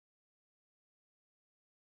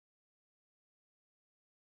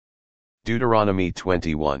Deuteronomy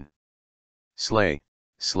 21. Slay,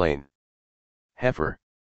 slain. Heifer.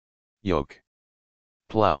 Yoke.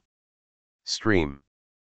 Plow. Stream.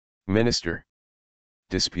 Minister.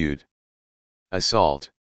 Dispute.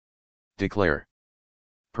 Assault. Declare.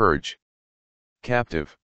 Purge.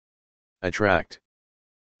 Captive. Attract.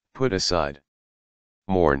 Put aside.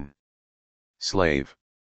 Mourn. Slave.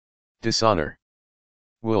 Dishonor.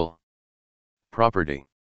 Wool. Property.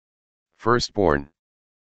 Firstborn.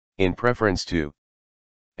 In preference to.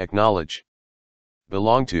 Acknowledge.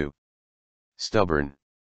 Belong to. Stubborn.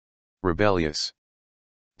 Rebellious.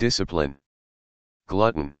 Discipline.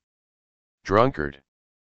 Glutton. Drunkard.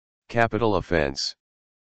 Capital offense.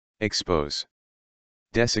 Expose.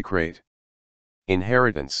 Desecrate.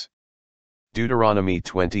 Inheritance. Deuteronomy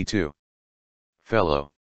 22.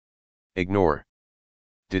 Fellow. Ignore.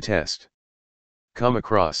 Detest. Come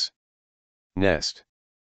across. Nest.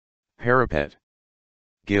 Parapet.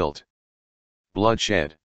 Guilt.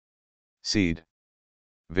 Bloodshed. Seed.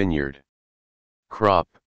 Vineyard. Crop.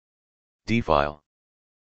 Defile.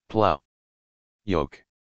 Plow. Yoke.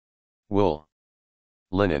 Wool.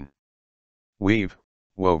 Linen. Weave,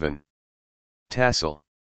 woven. Tassel.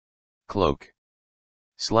 Cloak.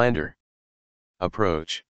 Slander.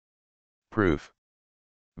 Approach. Proof.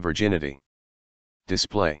 Virginity.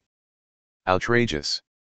 Display. Outrageous.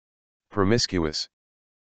 Promiscuous.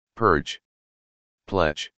 Purge.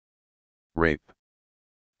 Pledge. Rape.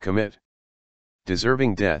 Commit.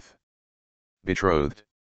 Deserving death. Betrothed.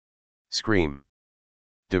 Scream.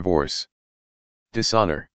 Divorce.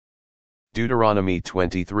 Dishonor. Deuteronomy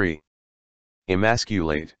 23.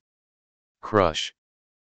 Emasculate. Crush.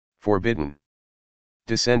 Forbidden.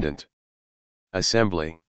 Descendant.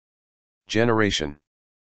 Assembly. Generation.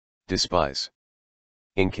 Despise.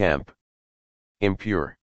 Encamp.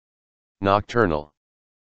 Impure. Nocturnal.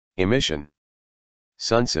 Emission.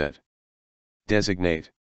 Sunset.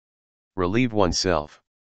 Designate. Relieve oneself.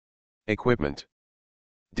 Equipment.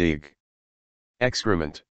 Dig.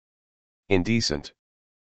 Excrement. Indecent.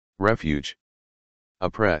 Refuge.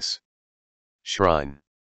 Oppress. Shrine.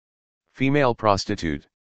 Female prostitute.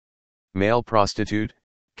 Male prostitute,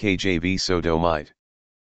 KJV sodomite.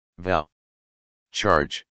 Vow.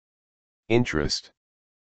 Charge. Interest.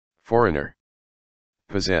 Foreigner.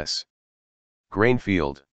 Possess. Grain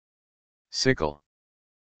field. Sickle.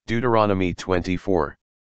 Deuteronomy 24.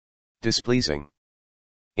 Displeasing.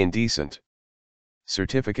 Indecent.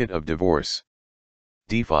 Certificate of divorce.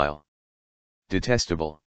 Defile.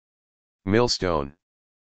 Detestable. Millstone.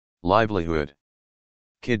 Livelihood.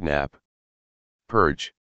 Kidnap.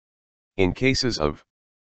 Purge. In cases of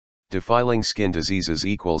defiling skin diseases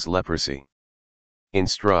equals leprosy.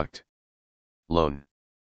 Instruct. Loan.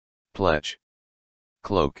 Pledge.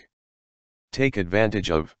 Cloak. Take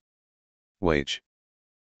advantage of. Wage.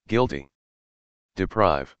 Guilty.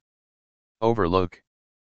 Deprive. Overlook.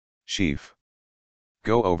 Sheaf.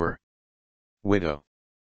 Go over. Widow.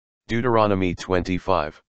 Deuteronomy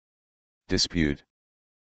 25. Dispute.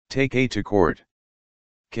 Take a to court.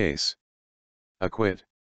 Case. Acquit.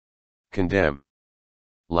 Condemn.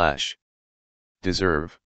 Lash.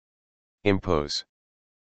 Deserve. Impose.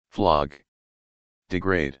 Flog.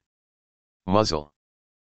 Degrade. Muzzle.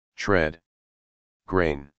 Tread.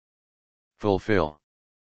 Grain. Fulfill.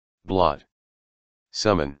 Blot.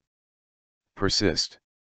 Summon. Persist.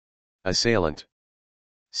 Assailant.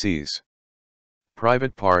 Seize.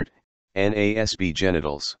 Private part, NASB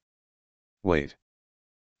genitals. Wait.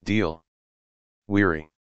 Deal. Weary.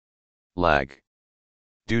 Lag.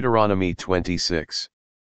 Deuteronomy 26.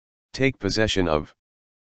 Take possession of.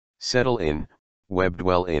 Settle in, web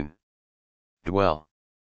dwell in. Dwell.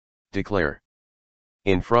 Declare.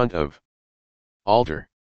 In front of. Alter.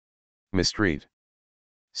 Mistreat.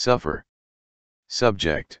 Suffer.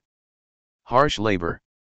 Subject. Harsh labor.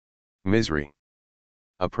 Misery.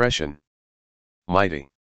 Oppression. Mighty.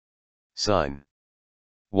 Sign.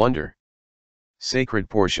 Wonder. Sacred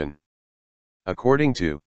portion. According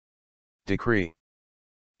to. Decree.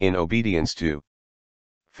 In obedience to.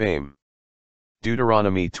 Fame.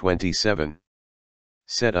 Deuteronomy 27.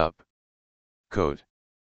 Set up. Code.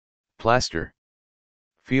 Plaster.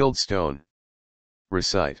 Field stone.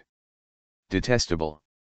 Recite. Detestable.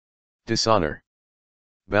 Dishonor.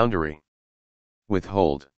 Boundary.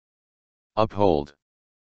 Withhold. Uphold.